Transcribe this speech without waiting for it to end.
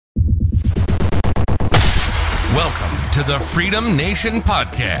to the Freedom Nation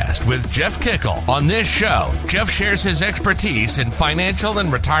podcast with Jeff Kickle. On this show, Jeff shares his expertise in financial and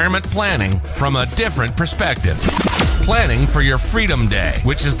retirement planning from a different perspective. Planning for your Freedom Day,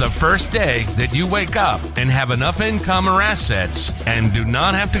 which is the first day that you wake up and have enough income or assets and do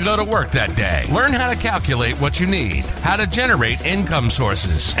not have to go to work that day. Learn how to calculate what you need, how to generate income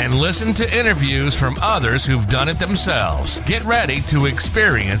sources, and listen to interviews from others who've done it themselves. Get ready to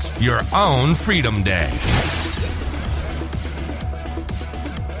experience your own Freedom Day.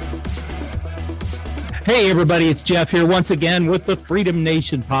 Hey everybody, it's Jeff here once again with the Freedom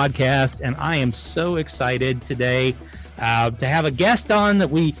Nation podcast, and I am so excited today to have a guest on that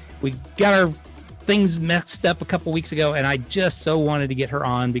we got our things messed up a couple weeks ago, and I just so wanted to get her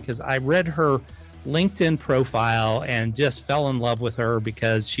on because I read her LinkedIn profile and just fell in love with her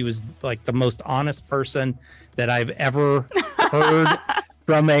because she was like the most honest person that I've ever heard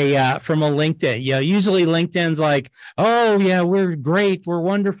from a LinkedIn. Yeah, usually LinkedIn's like, oh yeah, we're great, we're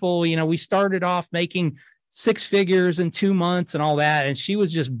wonderful. You know, we started off making 6 figures in 2 months and all that, and she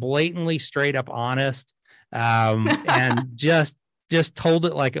was just blatantly straight up honest, and just told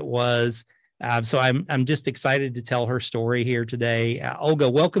it like it was. So I'm just excited to tell her story here today. Olga,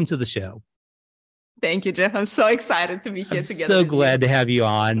 welcome to the show. Thank you, Jeff. I'm so excited to be here together. So glad to have you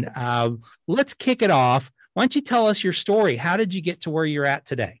on. Let's kick it off. Why don't you tell us your story? How did you get to where you're at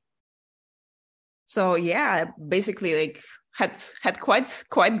today? So yeah, basically had quite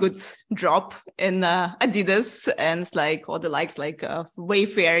good job in Adidas and like all the likes like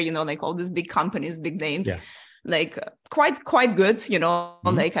Wayfair, you know, like all these big companies, big names. Yeah. Like quite good, you know,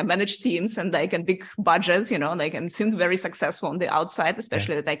 like I managed teams and like and big budgets, you know, like and seemed very successful on the outside,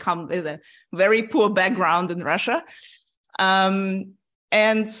 especially that I come with a very poor background in Russia. And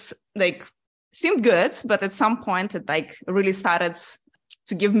like seemed good, but at some point it like really started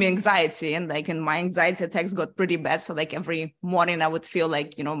to give me anxiety, and like and my anxiety attacks got pretty bad. So like every morning I would feel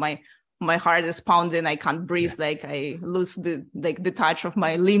like, you know, my heart is pounding, I can't breathe, like I lose the touch of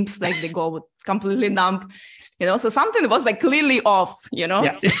my limbs, like they go completely numb, you know, so something was like clearly off, you know.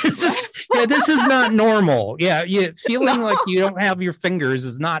 Yeah. This is not normal. Yeah, feeling like you don't have your fingers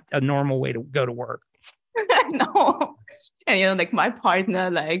is not a normal way to go to work. No. And you know, like my partner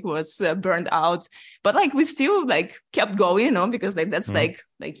like was burned out, but like we still like kept going, you know, because like that's like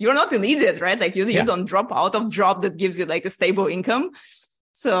you're not an idiot, right? Like you don't drop out of job that gives you like a stable income.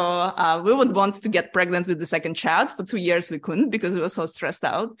 So we would want to get pregnant with the second child. For 2 years we couldn't because we were so stressed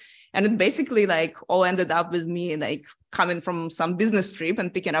out. And it basically like all ended up with me like coming from some business trip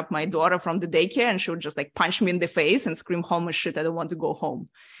and picking up my daughter from the daycare, and she would just like punch me in the face and scream, "Home is shit, I don't want to go home."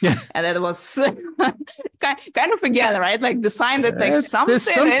 Yeah. And that was kind of again, right? Like the sign that like something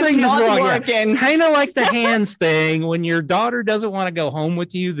is not wrong. Working. Yeah. Kind of like the hands thing. When your daughter doesn't want to go home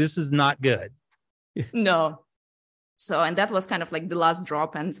with you, this is not good. No. So, and that was kind of like the last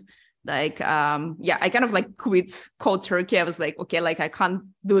drop. And like, I kind of like quit cold turkey. I was like, okay, like I can't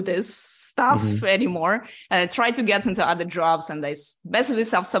do this stuff anymore. And I tried to get into other jobs, and I basically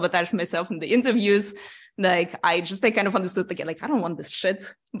self-sabotaged myself in the interviews. Like I just like kind of understood like I don't want this shit,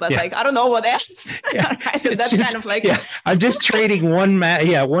 but like I don't know what else. Yeah. That's just, kind of like I'm just trading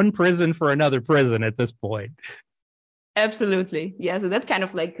one prison for another prison at this point. Absolutely. Yeah. So that kind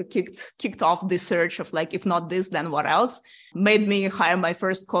of like kicked off the search of like, if not this, then what else? Made me hire my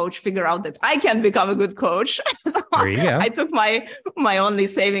first coach, figure out that I can become a good coach. So I took my only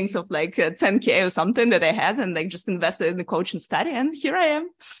savings of like 10K or something that I had and like just invested in the coaching study. And here I am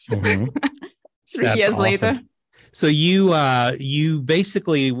 3 years later. So you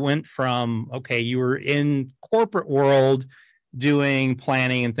basically went from, okay, you were in corporate world doing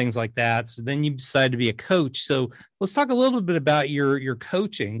planning and things like that. So then you decided to be a coach. So let's talk a little bit about your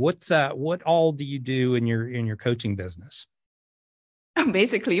coaching. What all do you do in your coaching business?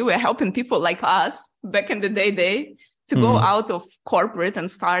 Basically, we're helping people like us back in the day to go out of corporate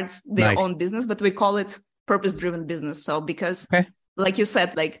and start their own business, but we call it purpose-driven business. So because like you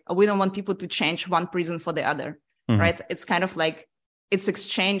said, like we don't want people to change one prison for the other, right? It's kind of like it's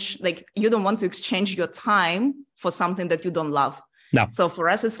exchange, like you don't want to exchange your time for something that you don't love. No. So for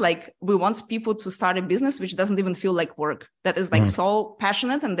us, it's like we want people to start a business which doesn't even feel like work. That is like so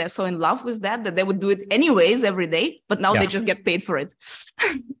passionate and they're so in love with that they would do it anyways every day, but now they just get paid for it.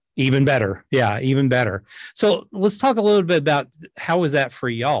 Even better. Yeah, even better. So let's talk a little bit about how was that for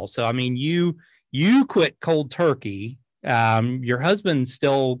y'all? So, I mean, you quit cold turkey. Your husband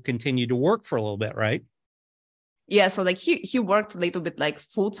still continued to work for a little bit, right? Yeah, so like he worked a little bit like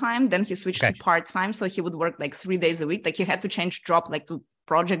full time, then he switched to part time. So he would work like 3 days a week. Like he had to change job like to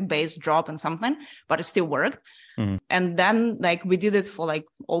project-based job and something, but it still worked. Mm-hmm. And then like we did it for like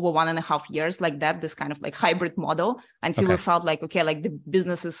over 1.5 years like that, this kind of like hybrid model, until we felt like, okay, like the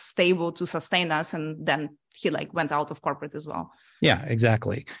business is stable to sustain us. And then he like went out of corporate as well. Yeah,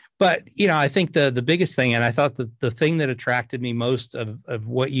 exactly. But, I think the biggest thing, and I thought that the thing that attracted me most of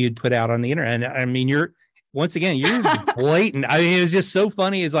what you'd put out on the internet, and I mean, yours blatant. I mean, it was just so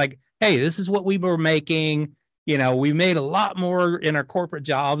funny. It's like, hey, this is what we were making. We made a lot more in our corporate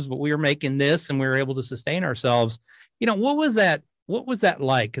jobs, but we were making this and we were able to sustain ourselves. What was that? What was that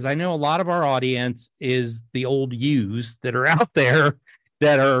like? Because I know a lot of our audience is the old yous that are out there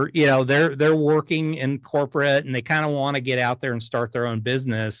that are, they're working in corporate and they kind of want to get out there and start their own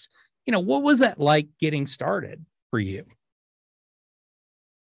business. What was that like getting started for you?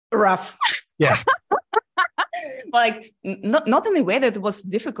 Rough. Yeah. Like not in a way that it was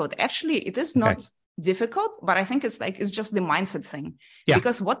difficult. Actually, it is not difficult, but I think it's just the mindset thing. Yeah.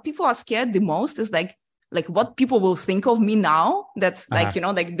 Because what people are scared the most is like what people will think of me now. That's like,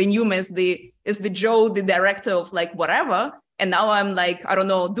 like the new is the Joe, the director of like whatever. And now I'm like, I don't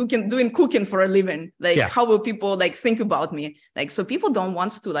know, doing cooking for a living. Like, how will people like think about me? Like, so people don't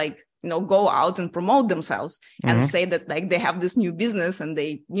want to like, go out and promote themselves and say that like they have this new business and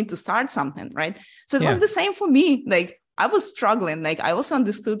they need to start something, right? So it was the same for me. Like I was struggling. Like I also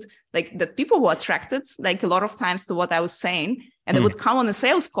understood like that people were attracted like a lot of times to what I was saying, and they would come on a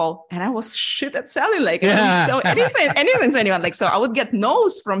sales call and I was shit at selling. Like so anything to anyone. Like so I would get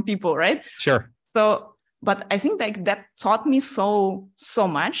no's from people, right? Sure. So, but I think like that taught me so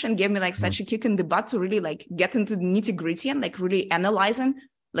much and gave me like such a kick in the butt to really like get into the nitty gritty and like really analyzing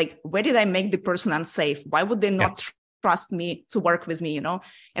like where did I make the person unsafe? Why would they not trust me to work with me,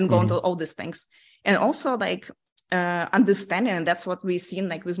 and go into all these things. And also like understanding, and that's what we've seen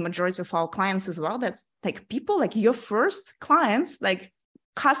like with majority of our clients as well, that's like people like your first clients, like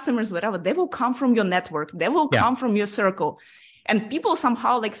customers, whatever, they will come from your network, they will come from your circle. And people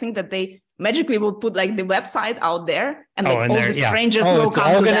somehow like think that they magically will put like the website out there and like all the strangers will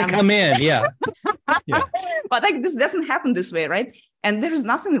come to them. Come in. Yeah. But like this doesn't happen this way, right? And there is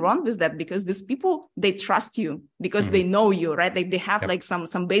nothing wrong with that, because these people, they trust you because they know you, right? Like they have like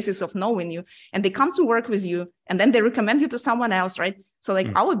some basis of knowing you, and they come to work with you, and then they recommend you to someone else, right? So like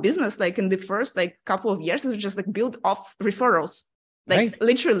our business, like in the first like couple of years, is just like built off referrals. Like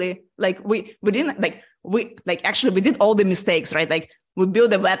literally, like we didn't like, we did all the mistakes, right? Like we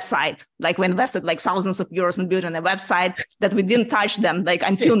built a website, like we invested like thousands of euros in building a website that we didn't touch them like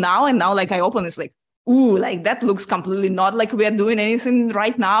until now. And now like I open it's like, ooh, like that looks completely not like we are doing anything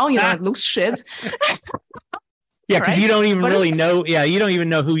right now. It looks shit. Yeah, because you don't even really know. Yeah, you don't even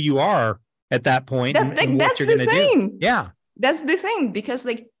know who you are at that point. And what you're going to do. Yeah, that's the thing, because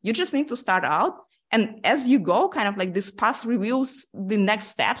like you just need to start out. And as you go, kind of like this path reveals the next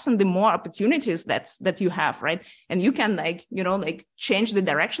steps and the more opportunities that you have, right? And you can like, like change the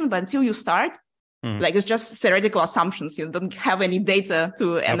direction, but until you start, like it's just theoretical assumptions. You don't have any data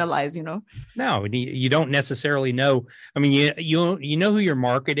to analyze, No, you don't necessarily know. I mean, you know who your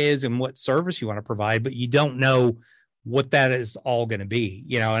market is and what service you want to provide, but you don't know what that is all going to be,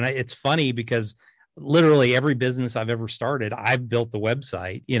 and it's funny because literally every business I've ever started, I've built the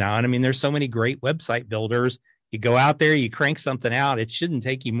website, and I mean, there's so many great website builders. You go out there, you crank something out. It shouldn't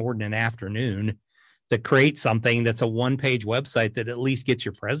take you more than an afternoon to create something that's a one-page website that at least gets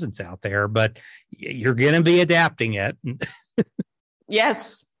your presence out there, but you're going to be adapting it.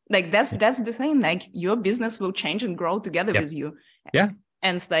 Yes. Like that's the thing. Like your business will change and grow together with you. Yeah.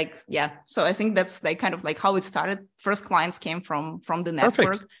 And it's like, So I think that's like kind of like how it started. First clients came from the network.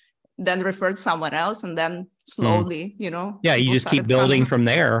 Perfect. Then referred someone else, and then slowly, you just keep building from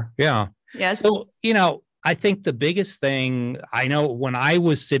there. Yeah. Yes. So, I think the biggest thing I know when I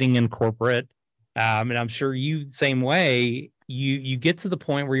was sitting in corporate, and I'm sure you same way, you get to the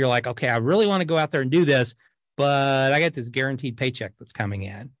point where you're like, okay, I really want to go out there and do this, but I got this guaranteed paycheck that's coming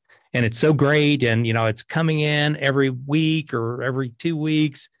in and it's so great. And, it's coming in every week or every 2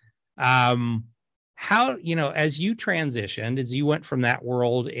 weeks. How, as you transitioned, as you went from that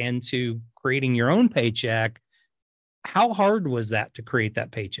world into creating your own paycheck, how hard was that to create that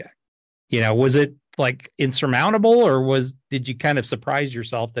paycheck? Was it like insurmountable, or did you kind of surprise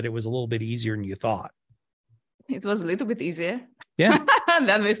yourself that it was a little bit easier than you thought? It was a little bit easier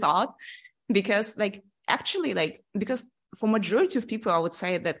than we thought, because because for majority of people, I would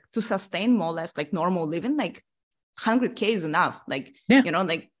say that to sustain more or less like normal living, like 100K is enough. Like,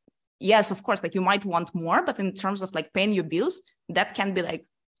 yes, of course, like you might want more, but in terms of like paying your bills, that can be like,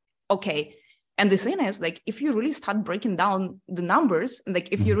 okay. And the thing is, like, if you really start breaking down the numbers, like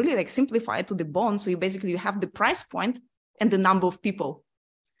if you really like simplify it to the bone, so you have the price point and the number of people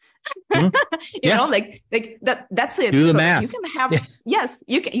You know, like that's it. Do the so math. You can have, yes,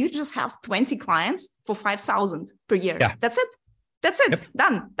 you just have 20 clients for 5,000 per year. Yeah. That's it. Yep.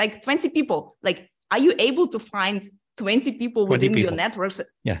 Done. Like 20 people. Like, are you able to find 20 people within your networks?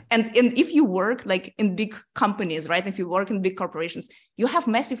 Yeah. And if you work like in big companies, right? If you work in big corporations, you have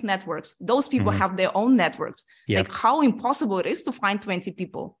massive networks. Those people have their own networks. Yep. Like how impossible it is to find 20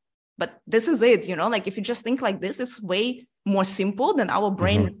 people. But this is it, you know, like if you just think like this, it's way more simple than our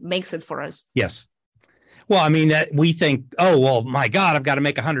brain makes it for us. Yes. Well, I mean, we think, oh, well, my God, I've got to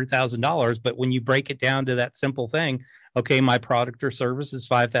make $100,000. But when you break it down to that simple thing, okay, my product or service is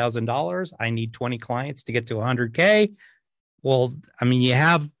 $5,000. I need 20 clients to get to 100K. Well, I mean, you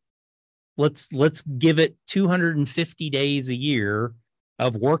have, let's give it 250 days a year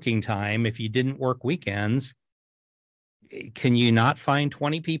of working time. If you didn't work weekends, can you not find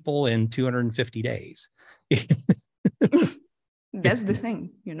 20 people in 250 days? That's the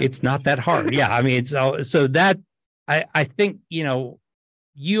thing, you know, it's not that hard. Yeah. I mean, so that I think, you know,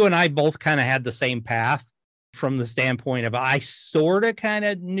 you and I both kind of had the same path from the standpoint of I sort of kind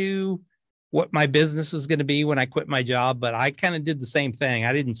of knew what my business was going to be when I quit my job, but I kind of did the same thing.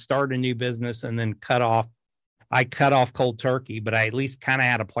 I didn't start a new business and then cut off cold turkey, but I at least kind of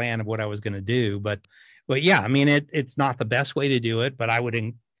had a plan of what I was going to do. But yeah, I mean, it's not the best way to do it, but I would,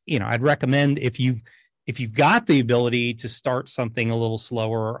 you know, I'd recommend if you've got the ability to start something a little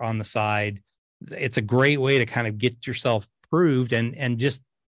slower on the side, it's a great way to kind of get yourself proved and just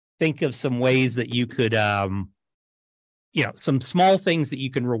think of some ways that you could, you know, some small things that you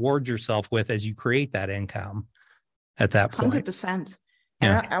can reward yourself with as you create that income at that point. 100%.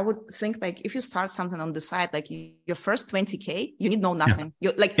 And I would think like if you start something on the side, like your first 20K, you need to know nothing.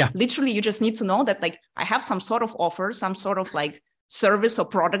 You literally, you just need to know that like I have some sort of offer, some sort of like service or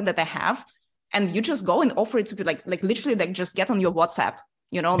product that I have, and you just go and offer it to people, like literally like just get on your WhatsApp,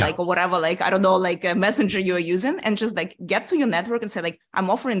 you know, like or whatever, like I don't know, like a messenger you're using, and just like get to your network and say like I'm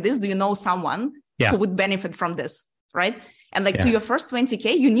offering this. Do you know someone who would benefit from this, right? And like to your first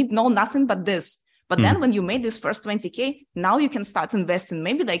 20K, you need know nothing but this. But then when you made this first 20K, now you can start investing.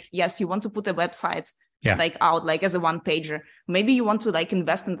 Maybe like, yes, you want to put a website like out, like as a one pager. Maybe you want to like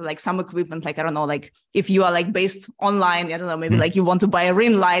invest into like some equipment, like, I don't know, like if you are like based online, I don't know, maybe like you want to buy a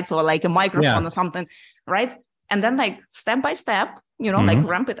ring light or like a microphone or something, right? And then like step by step, you know, like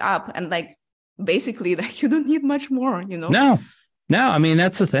ramp it up, and like basically like you don't need much more, you know? No, I mean,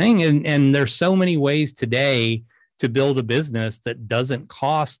 that's the thing. And there's so many ways today to build a business that doesn't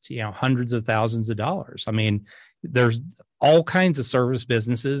cost, you know, hundreds of thousands of dollars. I mean, there's all kinds of service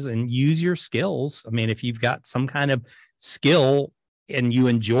businesses, and use your skills. I mean, if you've got some kind of skill and you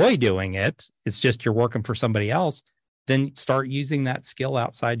enjoy doing it, it's just you're working for somebody else, then start using that skill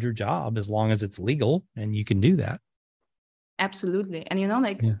outside your job as long as it's legal and you can do that. Absolutely. And, you know,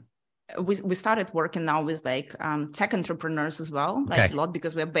 like we started working now with like tech entrepreneurs as well, like a lot,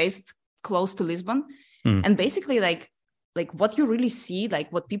 because we're based close to Lisbon. And basically like what you really see,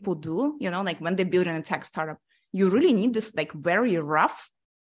 like what people do, you know, like when they build in a tech startup, you really need this like very rough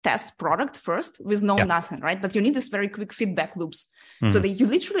test product first with nothing, right? But you need this very quick feedback loops. So that you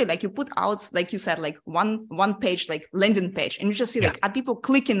literally like you put out, like you said, like one page, like landing page, and you just see like, are people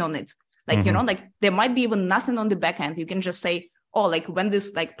clicking on it? Like, you know, like there might be even nothing on the back end. You can just say, oh, like when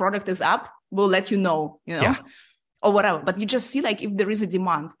this like product is up, we'll let you know, you know, or whatever. But you just see like if there is a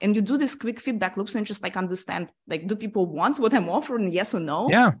demand, and you do this quick feedback loops and just like understand, like, do people want what I'm offering? Yes or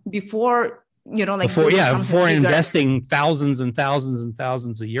no? Before, you know, like before investing thousands and thousands and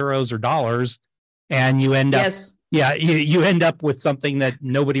thousands of euros or dollars, and you end up you end up with something that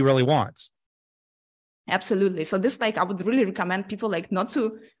nobody really wants. Absolutely. So this, like, I would really recommend people like not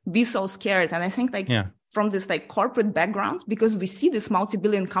to be so scared. And I think like from this like corporate background, because we see these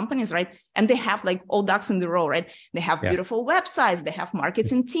multi-billion companies, right? And they have like all ducks in the row, right? They have beautiful websites, they have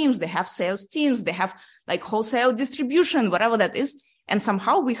marketing teams, they have sales teams, they have like wholesale distribution, whatever that is. And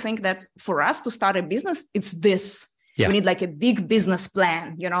somehow we think that for us to start a business, it's this. We need like a big business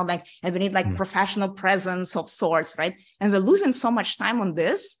plan, you know, like, and we need like professional presence of sorts, right? And we're losing so much time on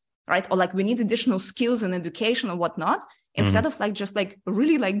this, right? Or like we need additional skills and education or whatnot, instead of like just like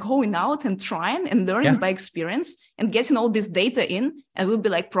really like going out and trying and learning by experience and getting all this data in, and we'll be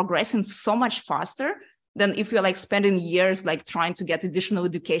like progressing so much faster than if you're like spending years like trying to get additional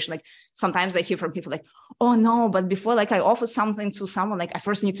education. Like sometimes I hear from people like, oh no, but before like I offer something to someone, like I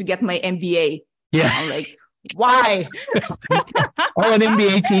first need to get my MBA. I'm like, why? All an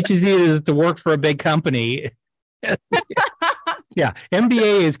MBA teaches you is to work for a big company. Yeah,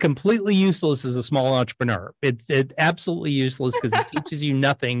 MBA is completely useless as a small entrepreneur. It's absolutely useless because it teaches you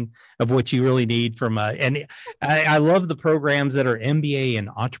nothing of what you really need from a. And I love the programs that are MBA in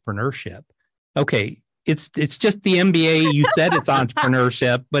entrepreneurship. Okay, it's just the MBA. You said it's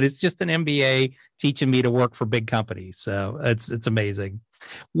entrepreneurship, but it's just an MBA teaching me to work for big companies. So it's amazing.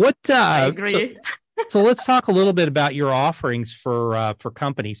 What I agree. So let's talk a little bit about your offerings for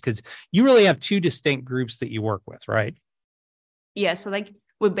companies, because you really have two distinct groups that you work with, right? Yeah, so like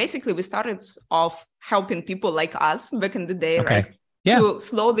we started off helping people like us back in the day, Okay. right? Yeah. To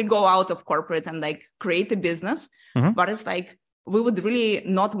slowly go out of corporate and like create a business. Mhm. But it's like we would really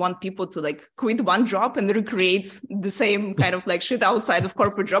not want people to like quit one job and recreate the same kind of like shit outside of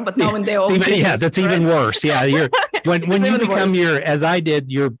corporate job, but now in their own business. Yeah, that's even worse. Yeah, when you even become worse. as I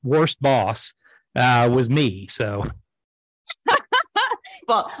did, your worst boss was me. So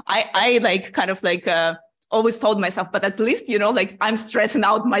Well, I like kind of like always told myself, but at least, like I'm stressing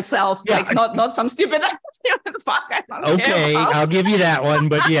out myself, Yeah. like not some stupid fuck. I don't care okay, about. I'll give you that one,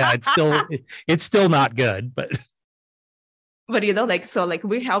 but yeah, it's still not good. But Like so like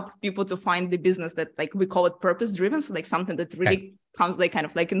we help people to find the business that like we call it purpose driven. So like something that really comes like kind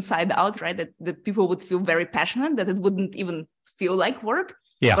of like inside out, right? That people would feel very passionate, that it wouldn't even feel like work.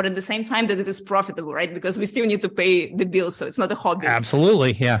 Yeah. But at the same time that it is profitable, right? Because we still need to pay the bills. So it's not a hobby.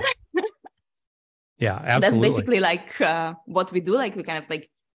 absolutely, yeah. Yeah, absolutely. That's basically like what we do. Like we kind of like,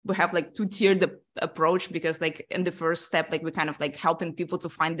 we have like two-tiered approach, because like in the first step, like we kind of like helping people to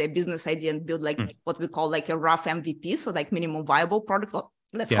find their business idea and build like what we call like a rough MVP. So like minimum viable product, or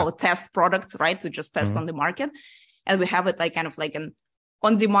let's call it test product, right? To just test on the market. And we have it like kind of like an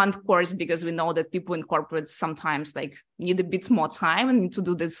on-demand course, because we know that people in corporates sometimes like need a bit more time and need to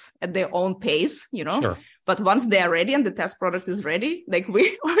do this at their own pace, Sure. But once they're ready and the test product is ready, like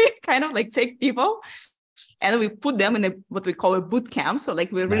we kind of like take people and we put them in what we call a boot camp. So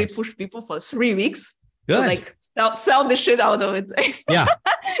like we really push people for 3 weeks Good. to like sell the shit out of it. Yeah.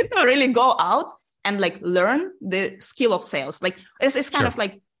 To really go out and like learn the skill of sales. Like it's kind of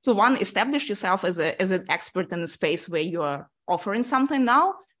like to establish yourself as an expert in a space where you are offering something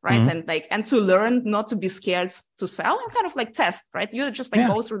now, right? And to learn not to be scared to sell and kind of like test, right? You just like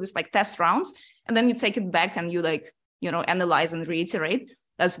go through this like test rounds, and then you take it back and you like, analyze and reiterate.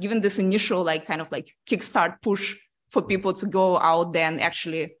 That's given this initial like kind of like kickstart push for people to go out there and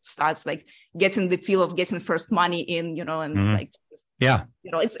actually starts like getting the feel of getting first money in, and it's like,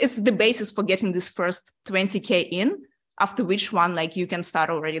 it's the basis for getting this first 20K in, after which one, like you can start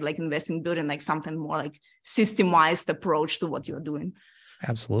already like investing, building like something more like systemized approach to what you're doing.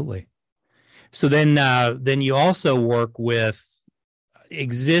 Absolutely. So then you also work with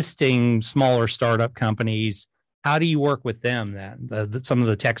existing smaller startup companies. How do you work with them then? Some of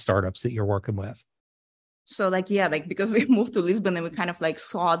the tech startups that you're working with? So like, because we moved to Lisbon and we kind of like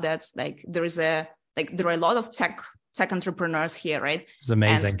saw that like there are a lot of tech entrepreneurs here, right? It's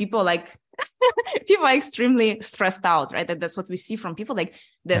amazing. And people are extremely stressed out, right? That's what we see from people. Like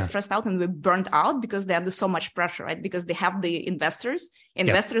they're stressed out and we're burnt out because they have so much pressure, right? Because they have the investors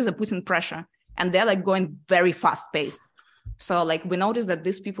are putting pressure and they're like going very fast paced. So like we noticed that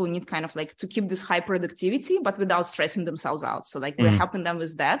these people need kind of like to keep this high productivity, but without stressing themselves out. So like we're helping them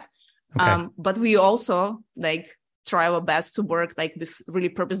with that. Okay. But we also like try our best to work like with really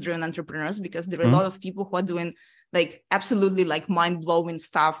purpose-driven entrepreneurs, because there are a lot of people who are doing like absolutely like mind-blowing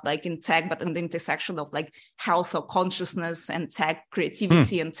stuff like in tech, but in the intersection of like health or consciousness and tech,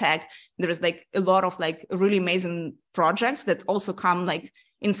 creativity and tech. There is like a lot of like really amazing projects that also come like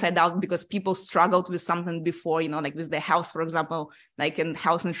inside out because people struggled with something before, like with their health, for example, like in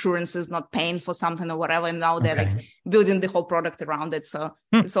health insurances, not paying for something or whatever. And now they're like building the whole product around it. So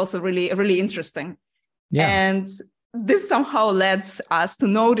it's also really, really interesting. Yeah. And this somehow led us to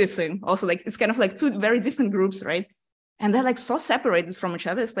noticing also like, it's kind of like two very different groups, right? And they're like so separated from each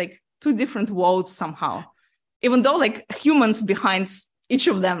other. It's like two different worlds somehow, even though like humans behind each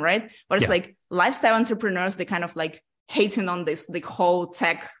of them, right? But it's like lifestyle entrepreneurs, they kind of like hating on this, like whole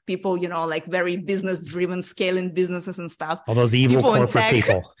tech people, like very business driven, scaling businesses and stuff. All those evil people corporate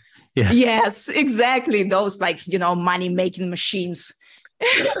people. Yeah. Yes, exactly. Those like, money making machines.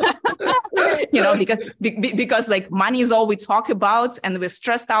 Because like money is all we talk about and we're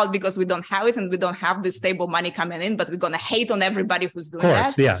stressed out because we don't have it and we don't have this stable money coming in, but we're going to hate on everybody who's doing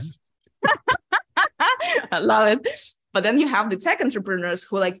that. Yeah. I love it. But then you have the tech entrepreneurs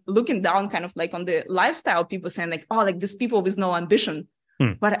who like looking down kind of like on the lifestyle people, saying like, oh, like these people with no ambition.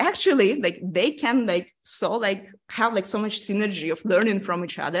 But actually like they can like, so like have like so much synergy of learning from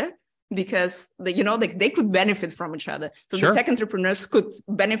each other because like they could benefit from each other. So the tech entrepreneurs could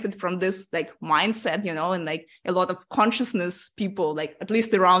benefit from this like mindset, and like a lot of consciousness people, like at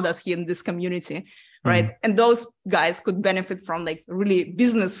least around us here in this community, right? And those guys could benefit from like really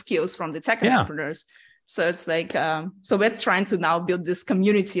business skills from the tech entrepreneurs. So it's like, so we're trying to now build this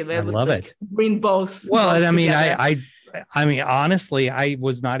community where we like, bring both. Well, both and I mean, together. I mean, honestly, I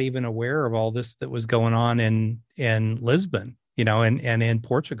was not even aware of all this that was going on in Lisbon, and in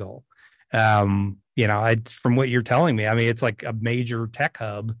Portugal. From what you're telling me, I mean, it's like a major tech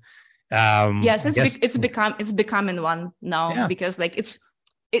hub. Yes, it's becoming one now because like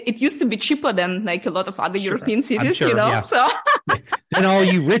it used to be cheaper than like a lot of other European cities, so. Then all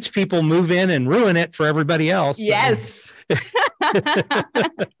you rich people move in and ruin it for everybody else. Yes.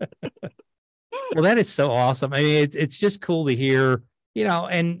 Well, that is so awesome. I mean, it's just cool to hear,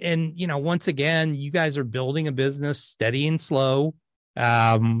 and once again, you guys are building a business steady and slow.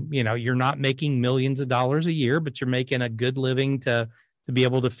 You're not making millions of dollars a year, but you're making a good living to be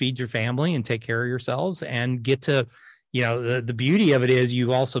able to feed your family and take care of yourselves and get to, the beauty of it is you've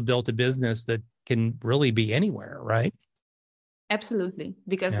also built a business that can really be anywhere, right? Absolutely.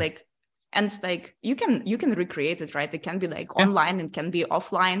 Because and it's like you can recreate it, right? It can be like online and can be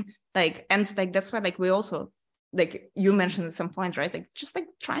offline. Like, and it's like, that's why like we also, like you mentioned at some point, right? Like just like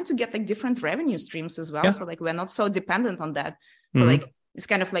trying to get like different revenue streams as well. So like we're not so dependent on that. So like it's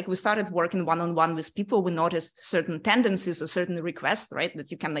kind of like we started working one-on-one with people. We noticed certain tendencies or certain requests, right?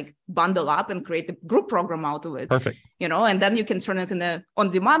 That you can like bundle up and create a group program out of it. Perfect. And then you can turn it in a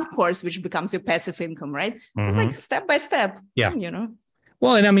on-demand course, which becomes your passive income, right? Just like step by step. Yeah.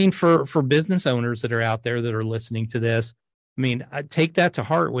 Well, and I mean, for business owners that are out there that are listening to this, I mean, I take that to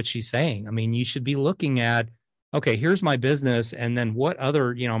heart, what she's saying. I mean, you should be looking at, okay, here's my business. And then what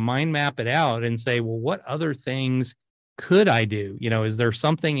other, mind map it out and say, well, what other things could I do? Is there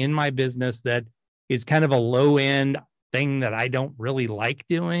something in my business that is kind of a low end thing that I don't really like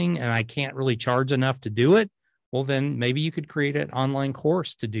doing and I can't really charge enough to do it? Well, then maybe you could create an online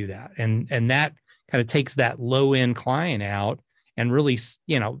course to do that. And that kind of takes that low end client out and really,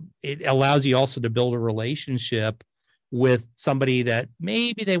 it allows you also to build a relationship with somebody that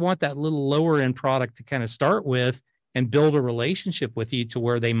maybe they want that little lower end product to kind of start with and build a relationship with you to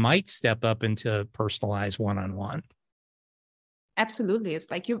where they might step up into personalized one-on-one. Absolutely.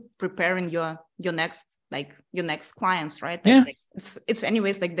 It's like you're preparing your next clients, right? Like it's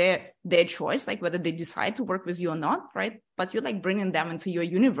anyways like their choice, like whether they decide to work with you or not, right? But you're like bringing them into your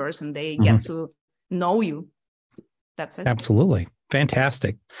universe and they get to know you. That's it. Absolutely.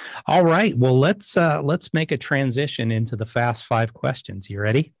 Fantastic. All right. Well, let's make a transition into the fast 5 questions. You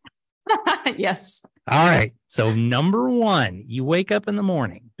ready? Yes. All right. So number 1, you wake up in the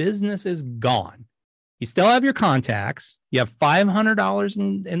morning, business is gone. You still have your contacts. You have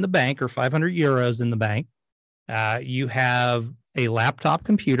 $500 in the bank or 500 euros in the bank. You have a laptop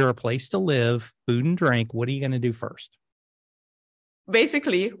computer, a place to live, food and drink. What are you going to do first?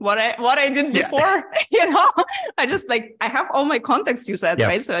 Basically what I did before, I just like, I have all my contacts, you said,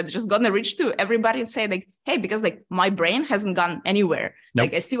 right? So it's just gonna reach to everybody and say like, hey, because like my brain hasn't gone anywhere.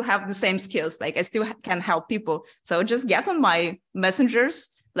 Like I still have the same skills. Like I still can help people. So just get on my messengers,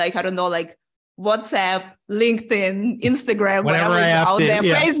 like, I don't know, like WhatsApp, LinkedIn, Instagram, whatever is out there,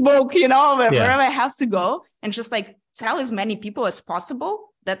 Facebook, wherever I have to go and just like tell as many people as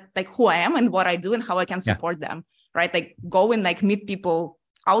possible that like who I am and what I do and how I can support them. Right? Like go and like meet people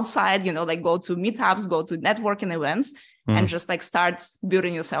outside, like go to meetups, go to networking events and just like start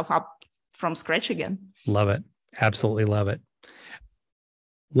building yourself up from scratch again. Love it. Absolutely love it.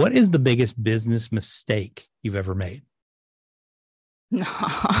 What is the biggest business mistake you've ever made? No.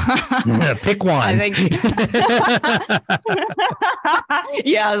 Pick one. I think.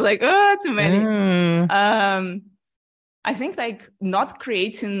 I was like, too many. I think like not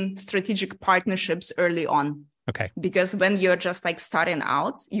creating strategic partnerships early on. Okay. Because when you're just like starting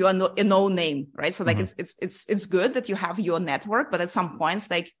out, you are a no name, right? So like it's good that you have your network, but at some points,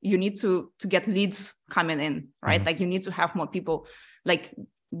 like you need to get leads coming in, right? Like you need to have more people like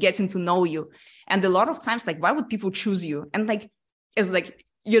getting to know you. And a lot of times, like, why would people choose you? And like, it's like,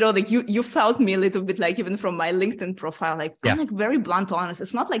 like you felt me a little bit like even from my LinkedIn profile, like I'm like very blunt, honest.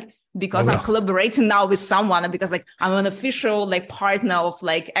 It's not like because I'm collaborating now with someone and because like I'm an official like partner of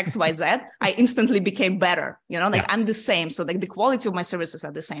like XYZ, I instantly became better, I'm the same. So like the quality of my services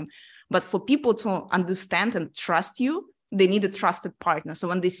are the same. But for people to understand and trust you, they need a trusted partner. So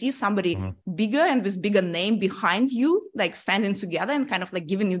when they see somebody bigger and with bigger name behind you, like standing together and kind of like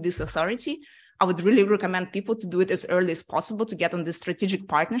giving you this authority, I would really recommend people to do it as early as possible to get on the strategic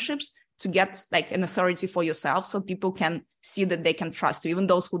partnerships to get like an authority for yourself so people can see that they can trust you, even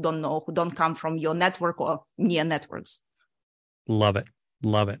those who don't know, who don't come from your network or near networks. Love it.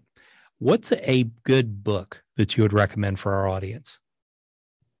 Love it. What's a good book that you would recommend for our audience?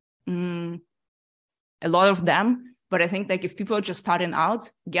 A lot of them, but I think like if people are just starting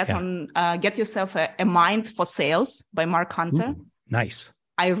out, get yourself a Mind for Sales by Mark Hunter. Ooh, nice.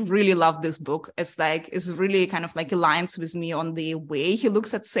 I really love this book. It's really kind of like aligns with me on the way he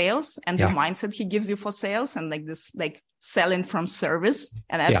looks at sales and the mindset he gives you for sales and like this, like selling from service.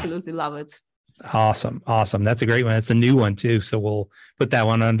 And I absolutely love it. Awesome. Awesome. That's a great one. It's a new one too. So we'll put that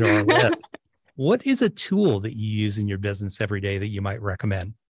one under our list. What is a tool that you use in your business every day that you might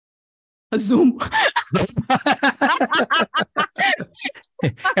recommend? A Zoom.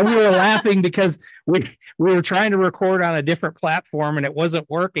 And we were laughing because we were trying to record on a different platform and it wasn't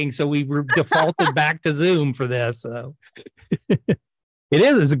working. So we were defaulted back to Zoom for this. So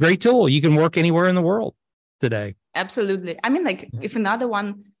it's a great tool. You can work anywhere in the world today. Absolutely. I mean, like if another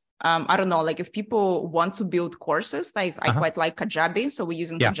one, I don't know, like if people want to build courses, like I quite like Kajabi. So we're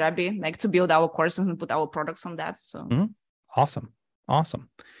using Kajabi like to build our courses and put our products on that. So Awesome. Awesome.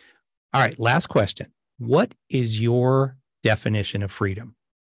 All right. Last question. What is your definition of freedom?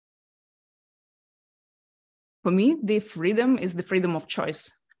 For me, the freedom is the freedom of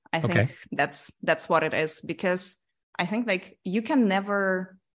choice. I think that's what it is, because I think like you can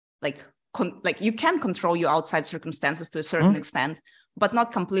never you can control your outside circumstances to a certain extent, but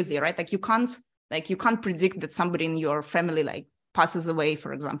not completely, right? Like you can't predict that somebody in your family like passes away,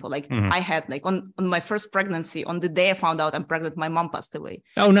 for example. Like I had like on my first pregnancy, on the day I found out I'm pregnant, my mom passed away.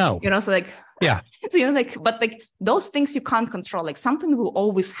 Oh no. So like, so, but like those things you can't control. Like something will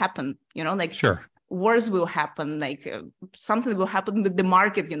always happen, like sure. Wars will happen, like something will happen with the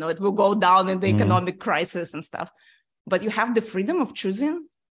market, it will go down in the economic crisis and stuff. But you have the freedom of choosing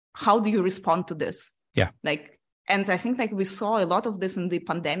how do you respond to this. Yeah. And I think like we saw a lot of this in the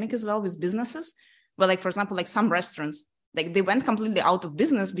pandemic as well with businesses. But like, for example, like some restaurants, like they went completely out of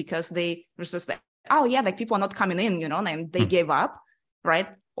business because they were just like, oh yeah, like people are not coming in, and they gave up, right?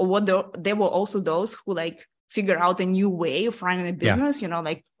 Or there were also those who like figure out a new way of running a business,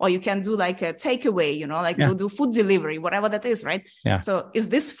 or you can do like a takeaway, do food delivery, whatever that is, right? Yeah. So is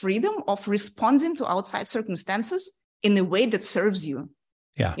this freedom of responding to outside circumstances in a way that serves you?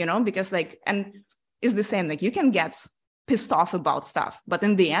 Yeah. Because and it's the same, like you can get pissed off about stuff, but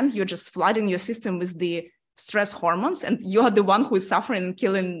in the end, you're just flooding your system with the stress hormones and you're the one who is suffering and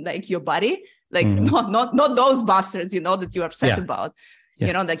killing like your body, like not those bastards, that you're upset about.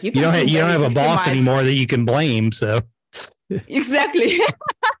 Like you don't have a boss anymore that you can blame. So exactly.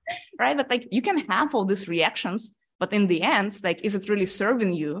 Right. But like you can have all these reactions, but in the end, like, is it really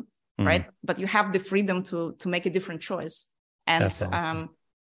serving you? Right. But you have the freedom to make a different choice. And awesome.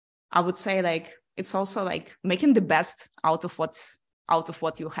 I would say like, it's also like making the best out of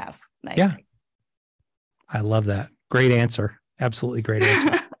what you have. Like, yeah. I love that. Great answer. Absolutely great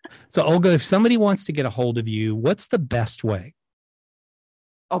answer. So Olga, if somebody wants to get a hold of you, what's the best way?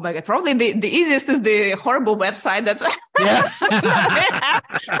 Oh my God, probably the easiest is the horrible website that's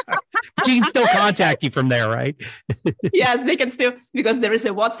She can still contact you from there, right? Yes, they can still, because there is a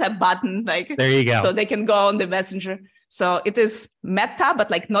WhatsApp button, like there you go. So they can go on the messenger. So it is Meta,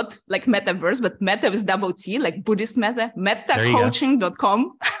 but like not like metaverse, but Meta with double T, like Buddhist Meta,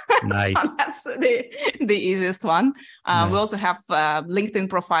 metacoaching.com. Nice. So that's the easiest one. Nice. We also have LinkedIn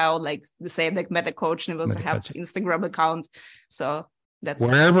profile, like the same, like Meta Coaching. We also have Instagram account. So that's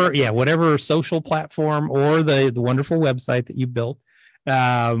whatever social platform or the wonderful website that you built.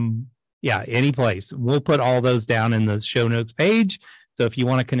 Any place. We'll put all those down in the show notes page. So if you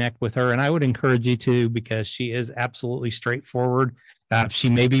want to connect with her, and I would encourage you to, because she is absolutely straightforward. She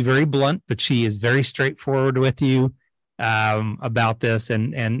may be very blunt, but she is very straightforward with you about this.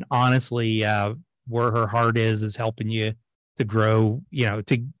 And honestly, where her heart is helping you to grow,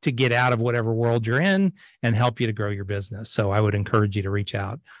 to get out of whatever world you're in and help you to grow your business. So I would encourage you to reach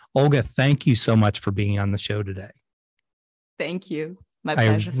out. Olga, thank you so much for being on the show today. Thank you. My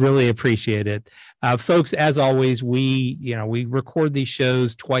pleasure. I really appreciate it. Folks, as always, we record these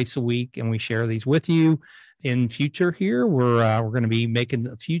shows twice a week and we share these with you. In future here, we're going to be making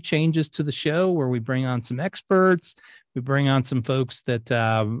a few changes to the show where we bring on some experts. We bring on some folks that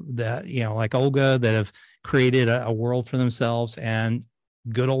like Olga, that have created a world for themselves. And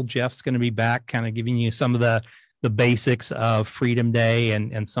good old Jeff's going to be back kind of giving you some of the basics of Freedom Day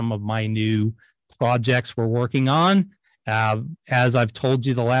and some of my new projects we're working on. As I've told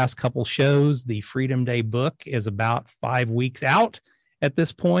you the last couple shows, the Freedom Day book is about 5 weeks out at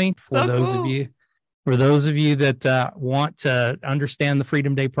this point. For those of you For those of you that want to understand the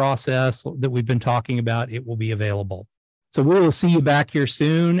Freedom Day process that we've been talking about, it will be available. So we will see you back here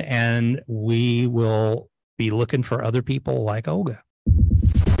soon, and we will be looking for other people like Olga.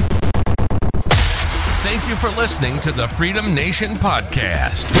 Thank you for listening to the Freedom Nation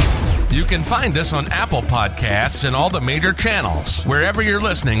podcast. You can find us on Apple Podcasts and all the major channels. Wherever you're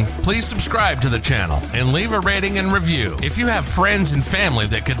listening, please subscribe to the channel and leave a rating and review. If you have friends and family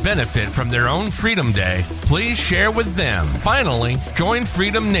that could benefit from their own Freedom Day, please share with them. Finally, join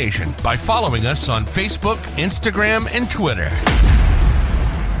Freedom Nation by following us on Facebook, Instagram, and Twitter.